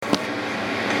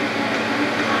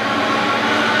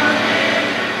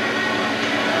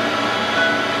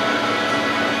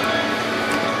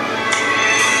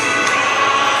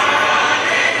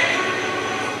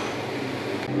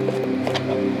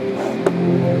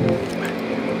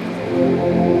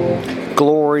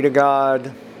Glory to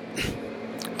God.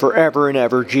 Forever and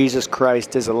ever, Jesus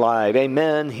Christ is alive.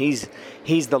 Amen. He's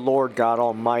the Lord God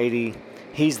Almighty.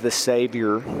 He's the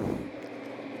Savior.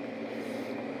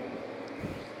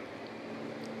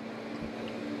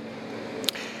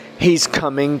 He's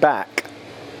coming back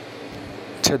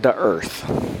to the earth.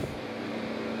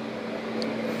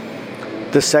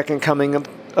 The second coming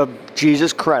of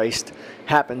Jesus Christ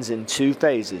happens in two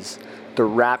phases. The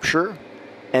rapture,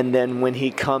 and then when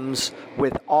He comes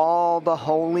with all the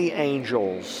holy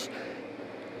angels,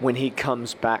 when He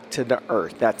comes back to the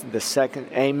earth. That's the second.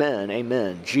 Amen.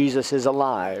 Amen. Jesus is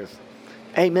alive.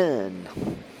 Amen.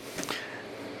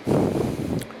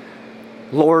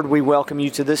 Lord, we welcome You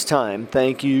to this time.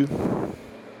 Thank You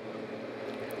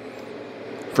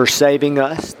for saving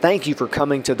us. Thank You for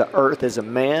coming to the earth as a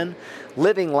man,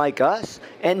 living like us,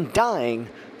 and dying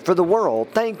for the world.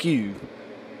 Thank You.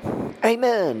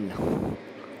 Amen.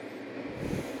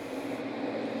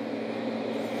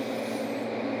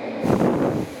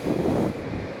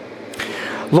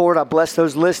 Lord, I bless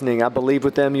those listening. I believe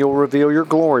with them You'll reveal Your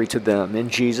glory to them. In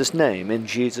Jesus' name. In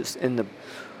the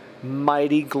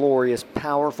mighty, glorious,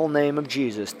 powerful name of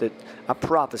Jesus, that I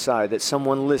prophesy that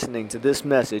someone listening to this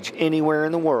message anywhere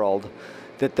in the world,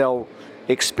 that they'll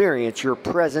experience Your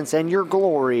presence and Your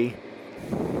glory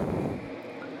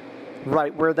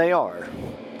right where they are.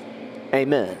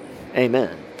 Amen.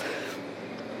 Amen.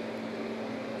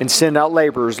 And send out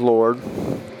laborers, Lord,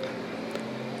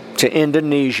 to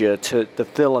Indonesia, to the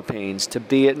Philippines, to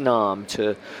Vietnam,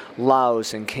 to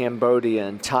Laos and Cambodia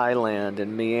and Thailand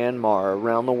and Myanmar,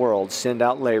 around the world. Send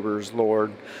out laborers,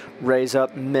 Lord. Raise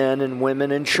up men and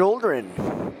women and children.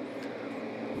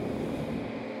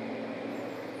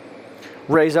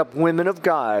 Raise up women of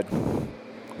God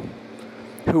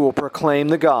who will proclaim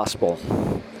the gospel.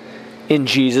 In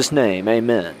Jesus' name,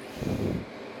 amen.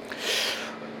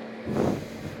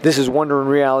 This is Wonder and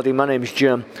Reality. My name is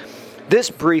Jim. This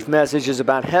brief message is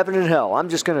about heaven and hell. I'm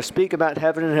just going to speak about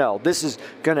heaven and hell. This is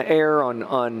going to air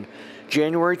on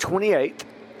January 28th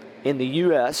in the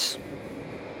U.S.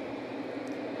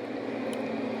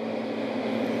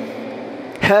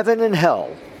 Heaven and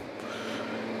hell.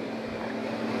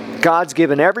 God's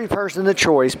given every person the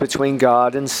choice between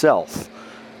God and self.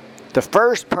 The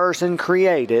first person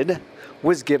created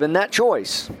was given that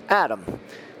choice, Adam.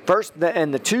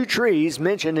 And the two trees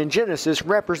mentioned in Genesis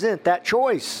represent that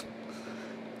choice.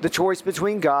 The choice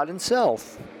between God and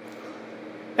self.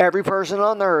 Every person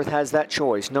on the earth has that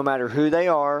choice, no matter who they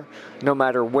are, no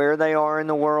matter where they are in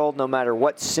the world, no matter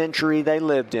what century they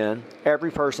lived in.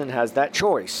 Every person has that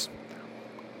choice.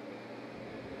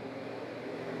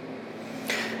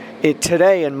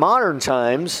 Today, in modern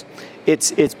times,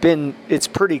 it's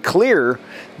pretty clear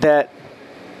that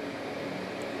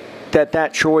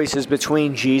choice is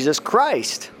between Jesus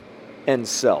Christ and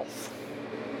self.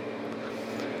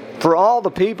 For all the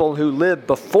people who lived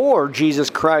before Jesus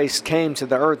Christ came to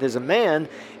the earth as a man,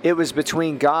 it was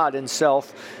between God and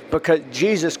self, because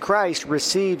Jesus Christ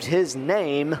received His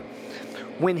name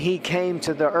when He came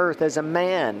to the earth as a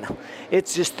man.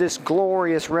 It's just this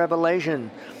glorious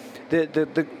revelation.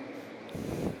 The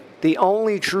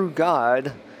only true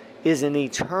God is an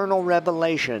eternal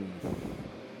revelation.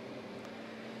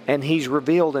 And He's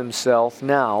revealed Himself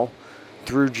now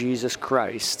through Jesus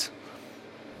Christ.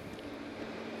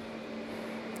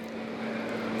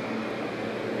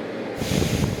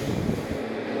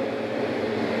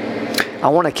 I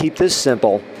want to keep this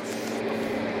simple.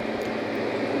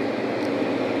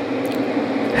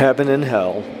 Heaven and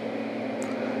hell.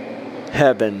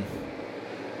 Heaven.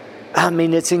 I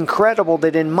mean, it's incredible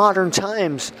that in modern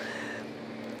times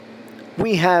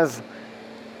we have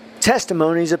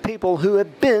testimonies of people who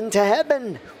have been to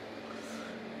heaven.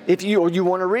 If you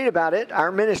want to read about it,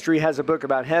 our ministry has a book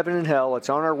about heaven and hell. It's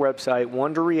on our website,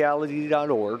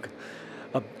 wonderreality.org.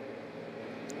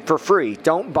 For free.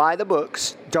 Don't buy the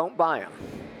books. Don't buy them.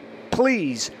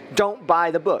 Please don't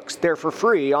buy the books. They're for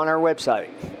free on our website.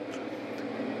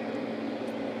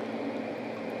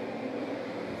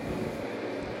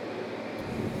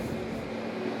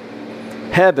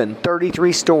 Heaven,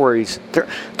 33 stories.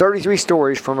 33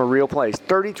 stories from a real place.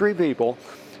 33 people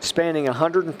spanning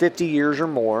 150 years or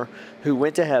more who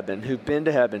went to heaven, who've been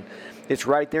to heaven. It's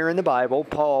right there in the Bible.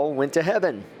 Paul went to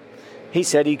heaven. He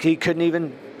said he couldn't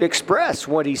even express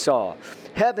what he saw.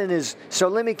 Heaven is, so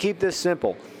let me keep this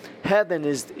simple. Heaven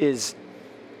is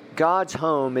God's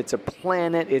home. It's a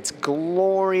planet. It's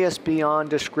glorious beyond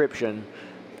description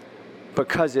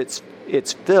because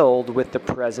it's filled with the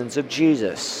presence of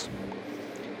Jesus.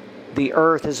 The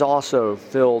earth is also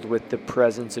filled with the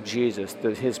presence of Jesus,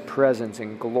 His presence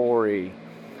and glory.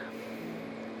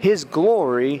 His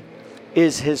glory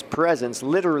is His presence,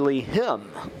 literally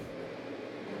Him.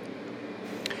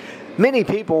 Many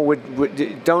people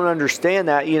don't understand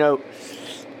that.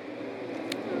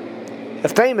 A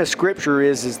famous scripture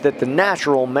is that the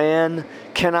natural man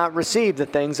cannot receive the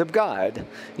things of God.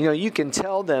 You can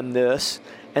tell them this,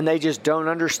 and they just don't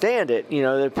understand it.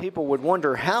 That people would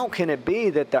wonder, how can it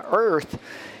be that the earth,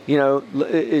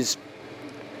 is...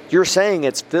 You're saying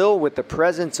it's filled with the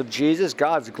presence of Jesus,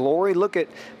 God's glory?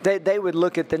 They would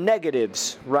look at the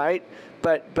negatives, right?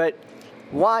 But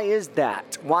why is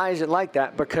that? Why is it like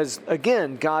that? Because,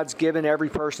 again, God's given every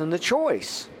person the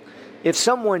choice. If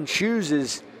someone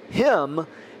chooses Him,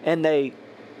 and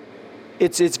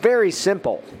it's very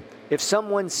simple. If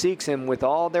someone seeks Him with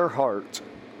all their heart,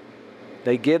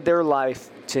 they give their life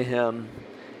to Him,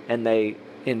 and they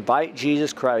invite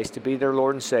Jesus Christ to be their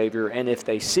Lord and Savior, and if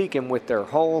they seek Him with their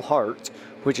whole heart,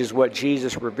 which is what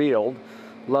Jesus revealed,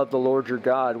 love the Lord your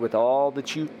God with all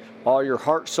your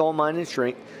heart, soul, mind, and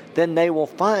strength, then they will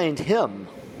find Him.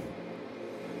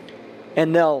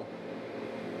 And I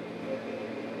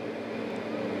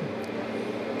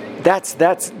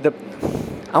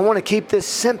want to keep this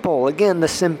simple. Again, the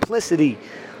simplicity.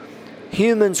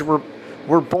 Humans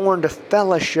were born to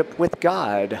fellowship with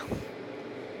God.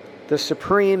 The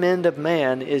supreme end of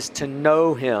man is to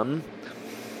know Him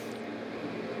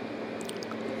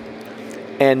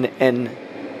and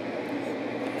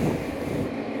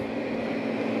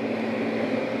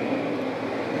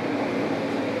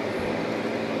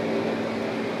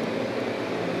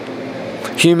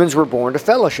humans were born to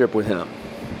fellowship with Him.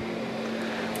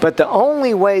 But the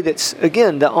only way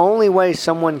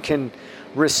someone can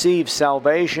receive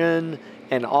salvation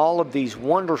and all of these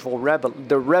wonderful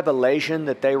the revelation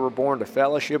that they were born to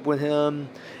fellowship with Him,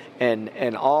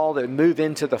 and all that move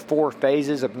into the 4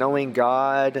 phases of knowing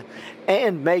God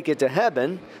and make it to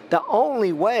heaven, the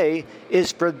only way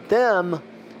is for them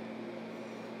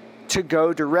to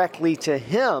go directly to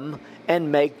Him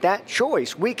and make that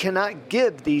choice. We cannot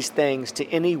give these things to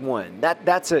anyone.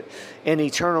 That's an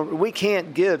eternal... We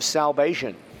can't give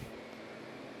salvation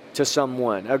to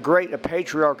someone. A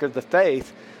patriarch of the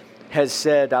faith has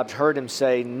said, I've heard him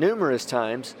say numerous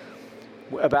times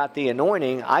about the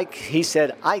anointing, he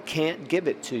said, I can't give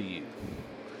it to you.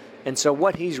 And so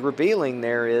what he's revealing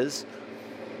there is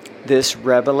this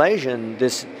revelation,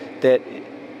 that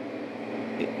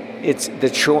it's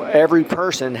every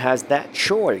person has that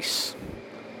choice.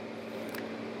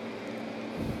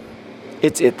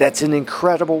 That's an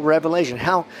incredible revelation.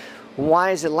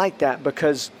 Why is it like that?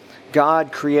 Because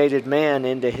God created man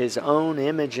into His own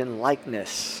image and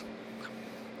likeness.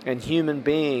 And human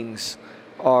beings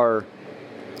are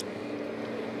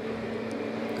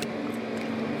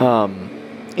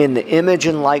in the image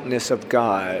and likeness of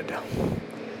God.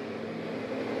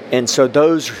 And so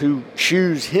those who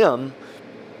choose Him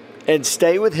and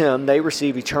stay with Him, they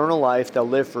receive eternal life. They'll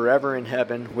live forever in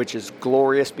heaven, which is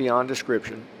glorious beyond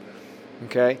description.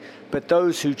 Okay? But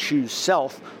those who choose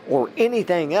self or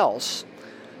anything else,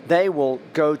 they will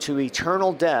go to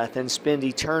eternal death and spend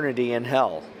eternity in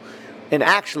hell. And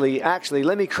actually,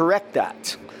 let me correct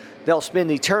that. They'll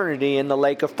spend eternity in the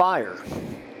lake of fire,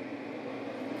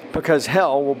 because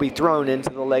hell will be thrown into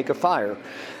the lake of fire.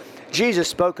 Jesus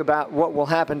spoke about what will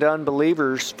happen to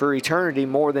unbelievers for eternity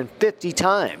more than 50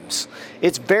 times.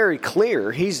 It's very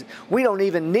clear. We don't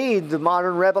even need the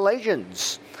modern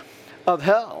revelations of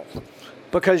hell,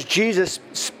 because Jesus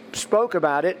spoke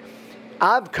about it.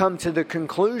 I've come to the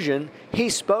conclusion He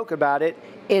spoke about it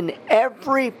in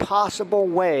every possible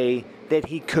way that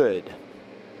He could.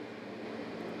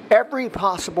 Every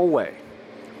possible way.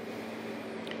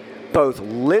 Both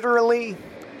literally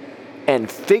and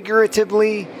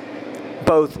figuratively.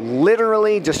 Both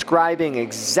literally describing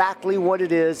exactly what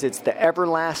it is. It's the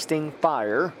everlasting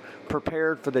fire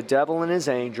prepared for the devil and his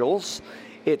angels.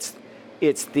 It's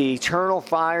the eternal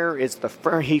fire.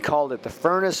 He called it the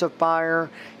furnace of fire.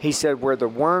 He said where the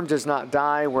worm does not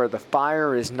die, where the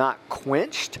fire is not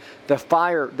quenched. The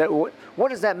fire, what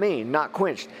does that mean, not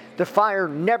quenched? The fire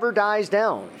never dies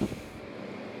down.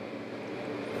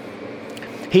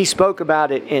 He spoke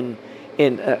about it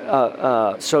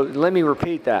so let me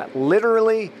repeat that.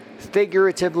 Literally,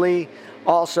 figuratively,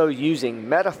 also using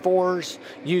metaphors,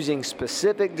 using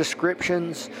specific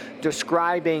descriptions,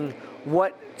 describing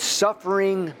what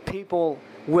suffering people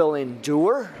will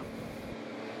endure,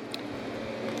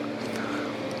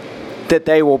 that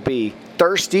they will be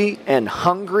thirsty and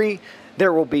hungry,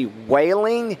 there will be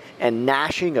wailing and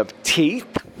gnashing of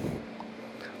teeth,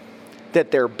 that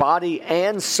their body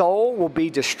and soul will be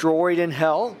destroyed in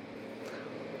hell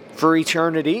for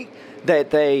eternity,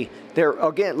 They're,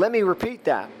 again, let me repeat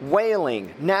that.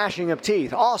 Wailing, gnashing of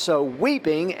teeth, also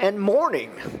weeping and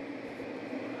mourning.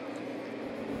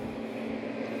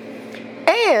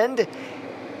 And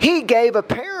he gave a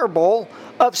parable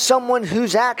of someone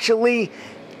who's actually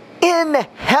in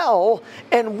hell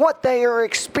and what they are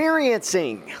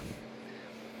experiencing.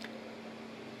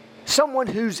 Someone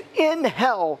who's in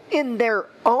hell in their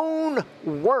own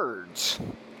words.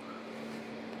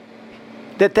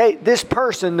 That this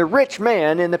person, the rich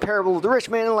man in the parable of the rich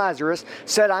man and Lazarus,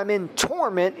 said, I'm in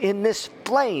torment in this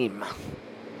flame.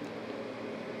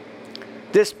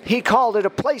 He called it a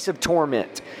place of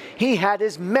torment. He had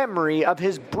his memory of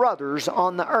his brothers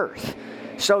on the earth.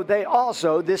 So they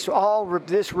also, this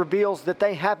reveals that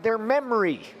they have their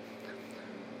memory.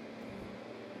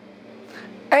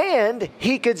 And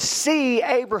he could see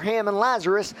Abraham and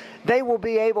Lazarus. They will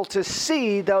be able to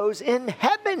see those in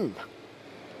heaven.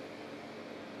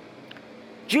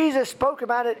 Jesus spoke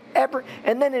about it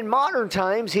and then in modern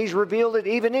times, he's revealed it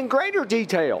even in greater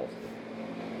detail.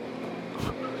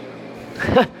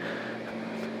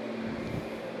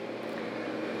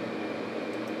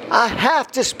 I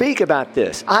have to speak about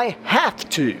this. I have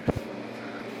to.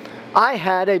 I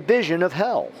had a vision of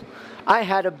hell. I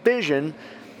had a vision.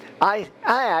 I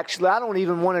don't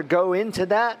even want to go into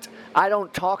that. I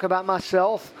don't talk about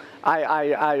myself.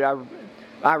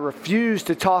 I refuse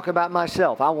to talk about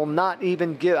myself. I will not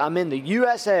even give. I'm in the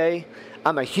USA.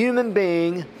 I'm a human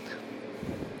being.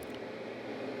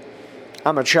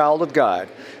 I'm a child of God.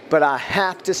 But I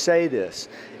have to say this.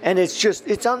 And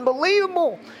it's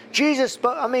unbelievable. Jesus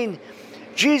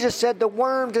said the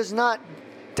worm does not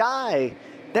die.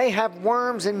 They have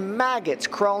worms and maggots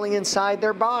crawling inside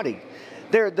their body.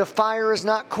 The fire is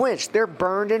not quenched. They're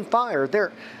burned in fire.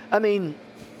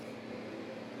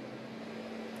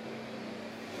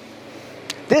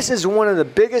 This is one of the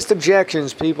biggest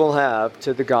objections people have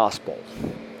to the gospel.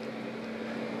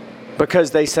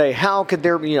 Because they say, how could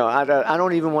there be, I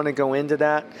don't even want to go into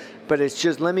that, but it's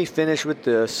just, let me finish with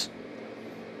this.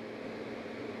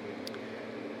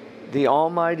 The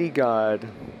Almighty God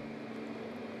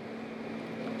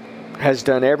has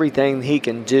done everything He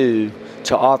can do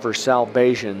to offer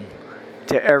salvation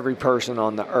to every person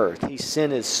on the earth. He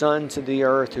sent His Son to the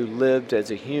earth, who lived as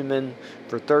a human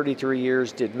for 33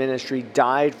 years, did ministry,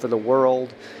 died for the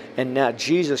world, and now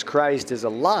Jesus Christ is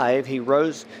alive. He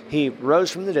rose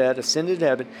from the dead, ascended to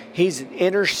heaven. He's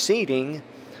interceding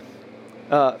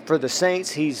for the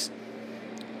saints.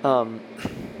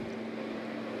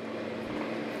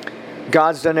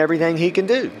 God's done everything He can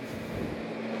do.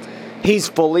 He's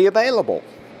fully available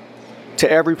to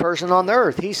every person on the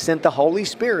earth. He sent the Holy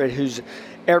Spirit, who's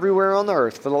everywhere on the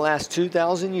earth for the last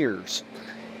 2,000 years.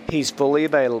 He's fully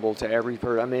available to every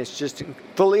person. It's just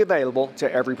fully available to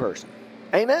every person.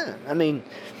 Amen.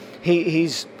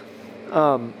 He's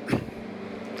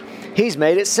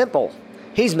made it simple.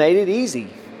 He's made it easy.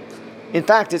 In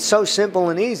fact, it's so simple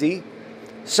and easy,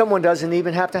 someone doesn't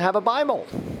even have to have a Bible.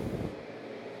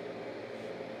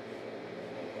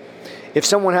 If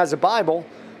someone has a Bible,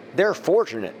 they're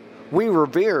fortunate. We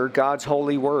revere God's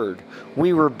holy word.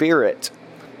 We revere it.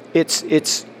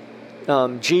 Jesus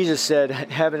said,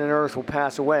 heaven and earth will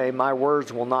pass away. My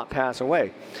words will not pass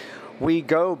away. We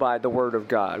go by the word of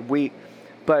God.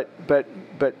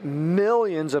 But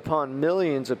millions upon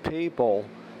millions of people,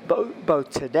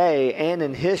 both today and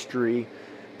in history,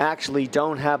 actually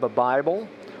don't have a Bible,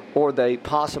 or they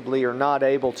possibly are not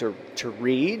able to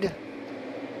read.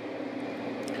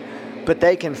 But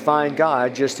they can find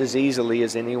God just as easily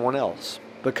as anyone else,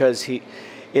 because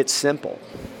it's simple.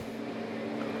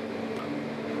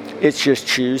 It's just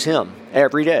choose Him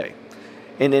every day.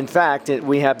 And in fact,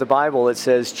 we have the Bible that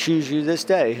says, choose you this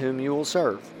day whom you will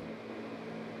serve.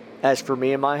 As for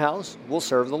me and my house, we'll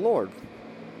serve the Lord.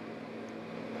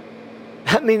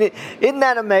 Isn't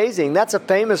that amazing? That's a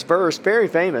famous verse, very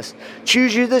famous.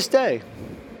 Choose you this day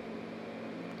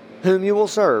whom you will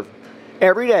serve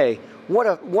every day. What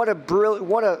a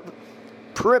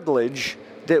privilege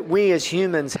that we as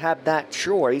humans have that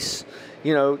choice.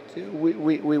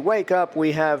 We wake up,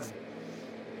 we have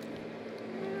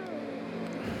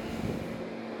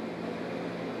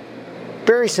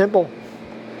very simple.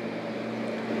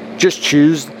 Just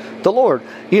choose the Lord.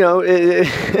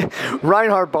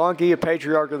 Reinhard Bonnke, a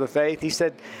patriarch of the faith, he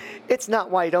said, it's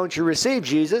not why don't you receive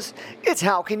Jesus, it's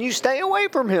how can you stay away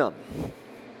from Him.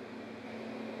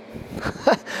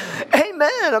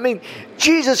 Amen.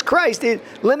 Jesus Christ,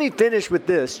 let me finish with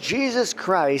this. Jesus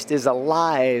Christ is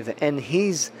alive, and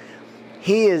He's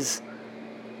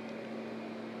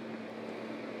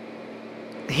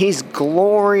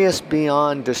glorious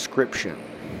beyond description.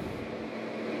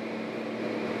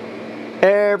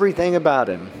 everything about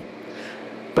him.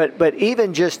 But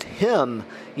even just him,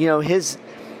 his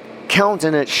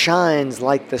countenance shines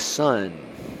like the sun.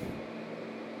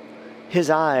 His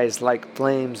eyes like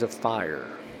flames of fire.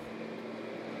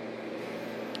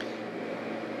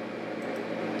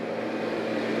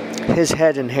 His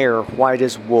head and hair white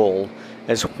as wool,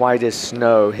 as white as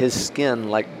snow. His skin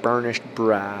like burnished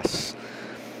brass.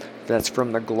 That's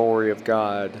from the glory of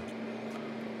God.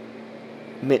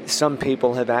 Some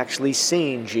people have actually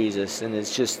seen Jesus, and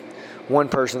it's just, one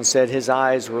person said his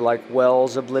eyes were like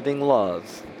wells of living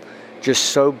love. Just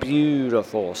so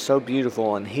beautiful, so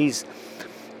beautiful.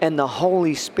 And the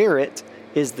Holy Spirit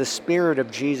is the Spirit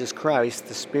of Jesus Christ,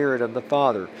 the Spirit of the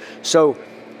Father. So,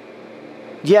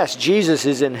 yes, Jesus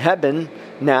is in heaven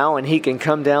now, and he can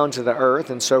come down to the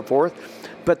earth and so forth.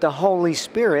 But the Holy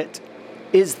Spirit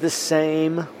is the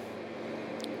same.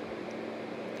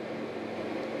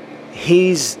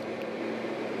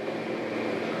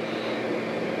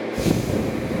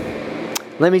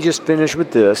 Let me just finish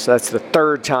with this. That's the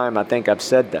third time I think I've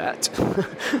said that.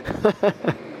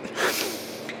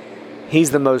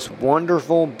 He's the most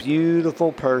wonderful,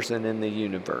 beautiful person in the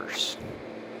universe.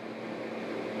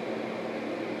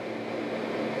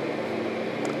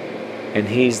 And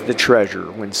he's the treasure.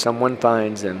 When someone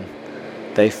finds him,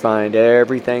 they find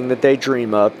everything that they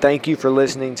dream of. Thank you for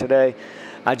listening today.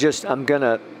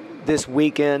 This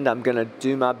weekend, I'm going to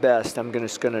do my best. I'm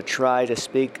just going to try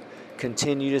to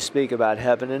continue to speak about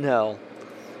heaven and hell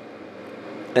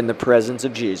and the presence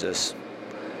of Jesus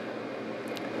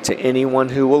to anyone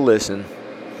who will listen.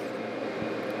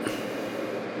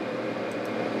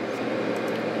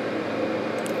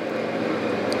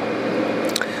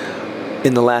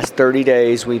 In the last 30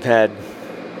 days, we've had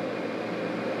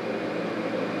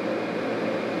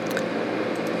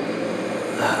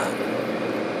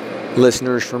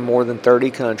listeners from more than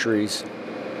 30 countries.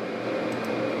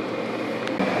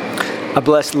 I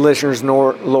bless the listeners,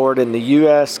 Lord, in the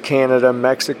U.S., Canada,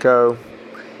 Mexico,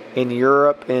 in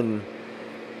Europe, in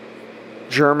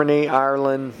Germany,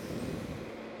 Ireland,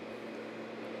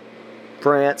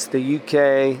 France, the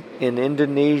UK, in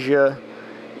Indonesia,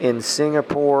 in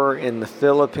Singapore, in the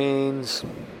Philippines,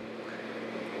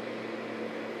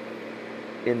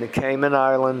 in the Cayman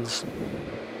Islands.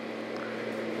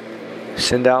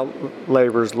 Send out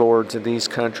laborers, Lord, to these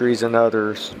countries and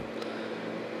others.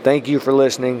 Thank you for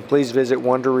listening. Please visit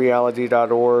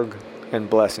wonderreality.org, and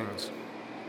blessings.